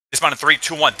Dismount in 3,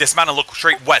 2, 1. Dismount and look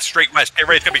straight west, straight west. Get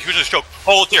ready. It's gonna be huge in the stroke.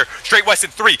 Hold here. Straight west in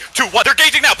 3, 2, 1. They're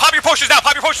engaging now. Pop your potions now.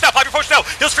 Pop your potions now. Pop your potions now.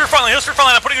 Heal sphere frontline. Heal sphere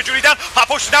frontline. I'm putting your Judy down.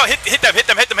 Pop potions now. Hit them. Hit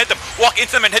them. Hit them. Hit them. Walk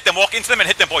into them and hit them. Walk into them and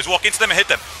hit them, boys. Walk into them and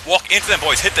hit them. Walk into them,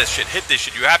 boys. Hit this shit. Hit this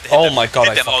shit. You have to hit them. Oh my god.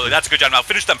 Hit them. Oh, that's a good job. Now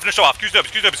finish them. Finish them off. Q's nubs.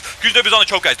 Q's nubs. Q's nubs is on the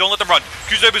choke, guys. Don't let them run.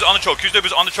 Q's nubs is on the choke. Q's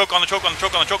nubs is on the choke. On the choke. On the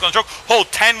choke. On the choke. On the choke.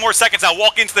 Hold 10 more seconds now.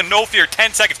 Walk into them. No fear.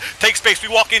 10 seconds. Take space. We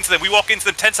walk into them. We walk into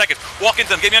them. 10 seconds. Walk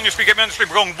into them. Get me on your screen. Get me on the screen.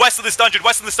 We're going west of this dungeon.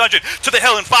 West of this dungeon. To the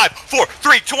hill in 5, 4,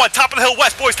 3, 2, 1. Top of the hill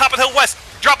west, boys. Top of the hill west.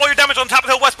 Drop all your damage on top of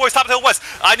the hill west, boys. Top of the hill west.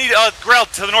 I need Grail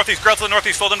to the northeast. Grail to the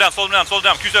northeast. Slow them down. Slow them down. Slow them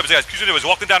down. Q's nubs, guys. Q's nubs.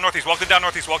 Walk them down northeast. Walk them down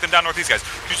northeast. Walk them down northeast, guys.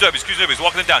 Q's nubs. Q's nubs.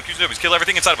 Walk them down. Q's nubs. Kill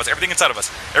everything inside of us. Everything inside of us.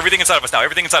 Everything inside of us now.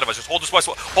 Everything inside of us. Just hold this west.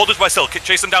 Hold this west hill.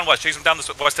 Chase them down west. Chase them down this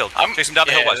west hill. Chase them down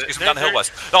the hill west. Chase them down the hill west.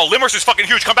 No, Limmer's is fucking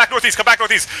huge. Come back northeast. Come back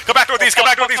northeast. Come back northeast. Come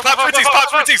back northeast. Pop sprinties. Pop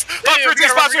sprinties. Pop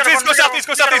sprinties. Pop sprinties. Go southeast.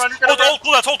 Go southeast. Hold old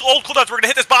cooldowns. Hold old cooldowns. We're gonna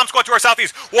hit this bomb squad to our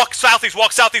southeast. Walk southeast.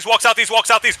 Walk southeast. Walk southeast. Walk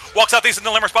southeast. Walk southeast in the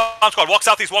Limmer's bomb squad. Walk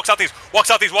southeast. Walk southeast. Walk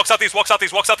southeast. Walk southeast. Walk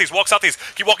southeast, walk southeast, walk southeast.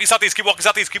 Keep walking southeast, keep walking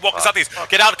southeast, keep walking southeast.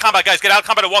 Get out of combat, guys. Get out of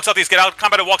combat and walk southeast. Get out of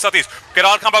combat and walk southeast. Get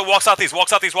out of combat and walk southeast. Walk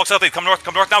southeast, walk southeast. Come north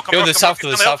now. Come north. Come northeast.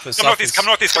 Come northeast. Come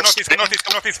northeast. Come northeast.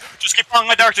 Come northeast. Just keep following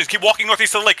my directions. Keep walking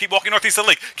northeast to the lake. Keep walking northeast to the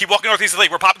lake. Keep walking northeast to the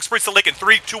lake. We're popping sprints to the lake in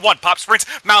 3, 2, 1. Pop sprints.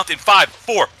 Mount in 5,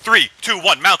 4, 3, 2,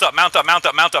 1. Mount up. Mount up. Mount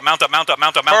up. Mount up. Mount up. Mount up.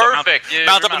 Mount up. Mount up.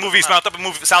 Mount up and move east. Mount up and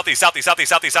move southeast. Southeast. Southeast.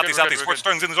 Southeast. Southeast. Southeast. We're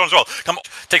turns in the zone as well. Come.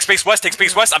 Take space west. Take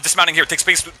space west. I'm dismounting here. Take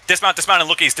space. Dismount. Dismount and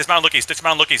look east. Dismount and look east.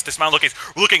 Dismount and look east. Dismount and look east.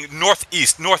 We're looking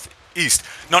northeast. Northeast.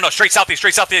 No, straight southeast.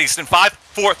 Straight southeast in 5,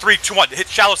 4, 3, 2, 1. Hit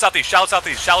shallow southeast. Shallow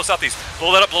southeast. Shallow southeast.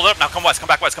 Blow that up. Blow that up. Now come west. Come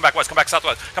back west. Come back west. Come back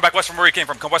southwest. Come back west from where he came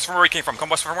from. Come west from where he came from. Come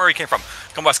west from where he came from.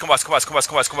 Come west. Come west. Come west. Come west.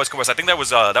 Come west. Come west. Come west. I think that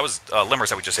was Limmers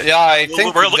that we just hit. Yeah, I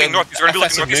think we're looking northeast. We're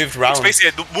looking northeast. Moved around. Space,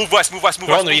 move west. Move west. Move west.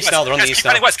 They're on the east now. They're on the east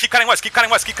now. Keep cutting west. Keep cutting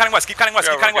west. Keep cutting west. Keep cutting west.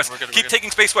 Keep cutting west. Keep cutting west. Keep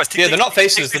taking space west. Yeah, they're not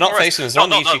facing us. They're not facing us. They're on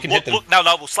the east. You can hit them. Now,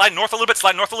 we'll slide north a little bit.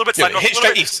 Slide north a little bit. Slide north a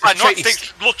little bit. Hit straight east. Straight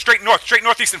east. Look straight north. Straight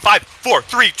northeast in 5, 4,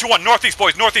 3, 2, 1. Northeast,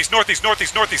 boys. Northeast. Northeast.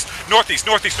 Northeast. Northeast. Northeast.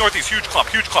 Northeast. Northeast. Huge clump.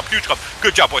 Huge clump. Huge clump.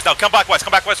 Good job, boys. Now come back west.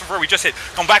 Come back west from where we just hit.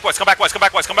 Come back west. Come back west. Come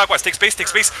back west. Come back west. Take space. Take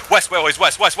space. West. Boys.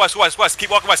 West. West. West. West. West. Keep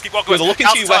walking west. Keep walking west. They're looking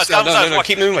to you west. No.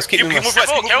 Keep moving west. Keep moving west.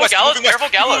 Careful, Gallows. Careful,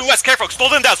 Gallows. West. Careful. Slow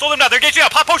them down. Slow them down. They're engaging now.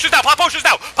 Pop potions now. Pop potions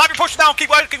now. Pop your potions now. Keep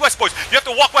west, boys. You have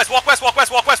to walk west. Walk west. Walk west.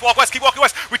 Walk west. Walk west. Keep walking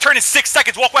west. We turn in 6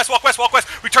 seconds. Walk west. Walk west. Walk west.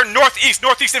 We turn northeast.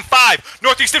 Northeast in 5.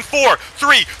 Northeast in 4,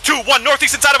 3, 2, 1.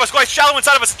 Northeast inside of us. Guys, shallow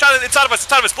inside of us. Inside of us.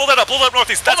 Inside of us. Pull that up. Pull that up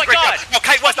northeast. That's great. Now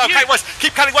kite west. Now kite west.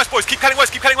 Keep cutting west, boys. Keep cutting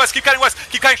west. Keep cutting west. Keep cutting west.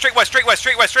 Keep cutting straight west. Straight west.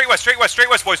 Straight west. Straight west. Straight west. Straight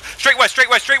west, boys. Straight west. Straight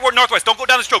west. Straight northwest. Don't go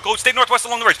down the stroke. Go stay northwest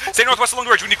along the ridge. Stay northwest along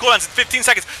the ridge. We need cooldowns in 15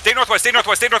 seconds. Stay northwest. Stay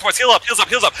northwest. Stay northwest. Heal up. Heals up.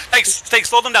 Heals up. Thanks.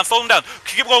 Slow them down. Slow them down.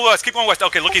 Keep going west. Keep going west.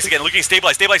 Okay, look east again. Look east.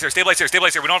 Stabilize. Stabilize here. Stabilize here.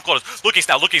 Stabilize here. We don't have cooldowns. Look east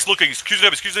now. Look east. Look east. Excuse me.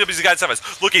 Excuse me. The guys have us.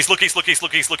 Look east. Look east. Look east.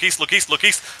 Look east. Look east. Look east. Look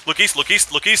east. Look east. Look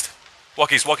east. Look east.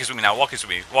 Walk east with me now. Walk east with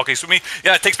me. Walk east with me.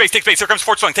 Yeah, take space. Here comes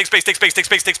Fort Swing. Take space.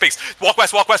 Walk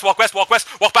west. Walk back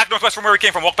northwest from where we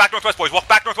came from. Walk back northwest, boys. Walk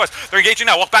back northwest. They're engaging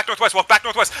now. Walk back northwest.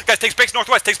 Guys, take space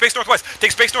northwest. Take space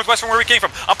northwest from where we came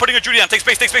from. I'm putting a Judy on. Take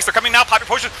space. They're coming now. Pop your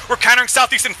potions. We're countering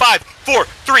southeast in 5, 4,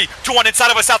 3, 2, 1.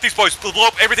 Inside of us, southeast, boys. Blow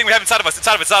up everything we have inside of us.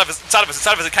 Inside of us, and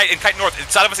kite north.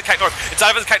 Inside of us, and kite north.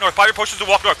 Pop your potions and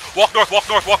walk north. Walk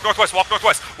northwest. Walk northwest,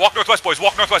 boys.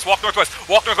 Walk northwest.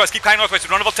 Keep kiting northwest. We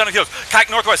don't have a ton of heals.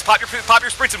 Kite northwest. Pop your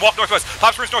sprints and walk northwest.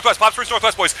 Pop sprints northwest,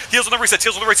 boys. Heals on the resets.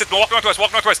 Walk northwest.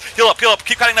 Heal up.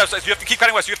 Keep cutting now. You have to keep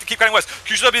cutting west.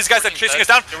 QW these guys that are chasing us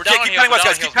down. Keep cutting west,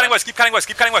 guys. Keep cutting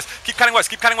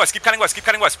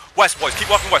west. West, boys. Keep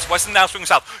walking west. West and now swing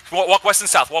south. Walk west and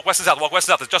south.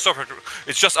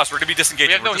 It's just us. We're gonna be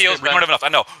disengaged. We don't have enough. I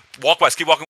know. Walk west. Keep walking.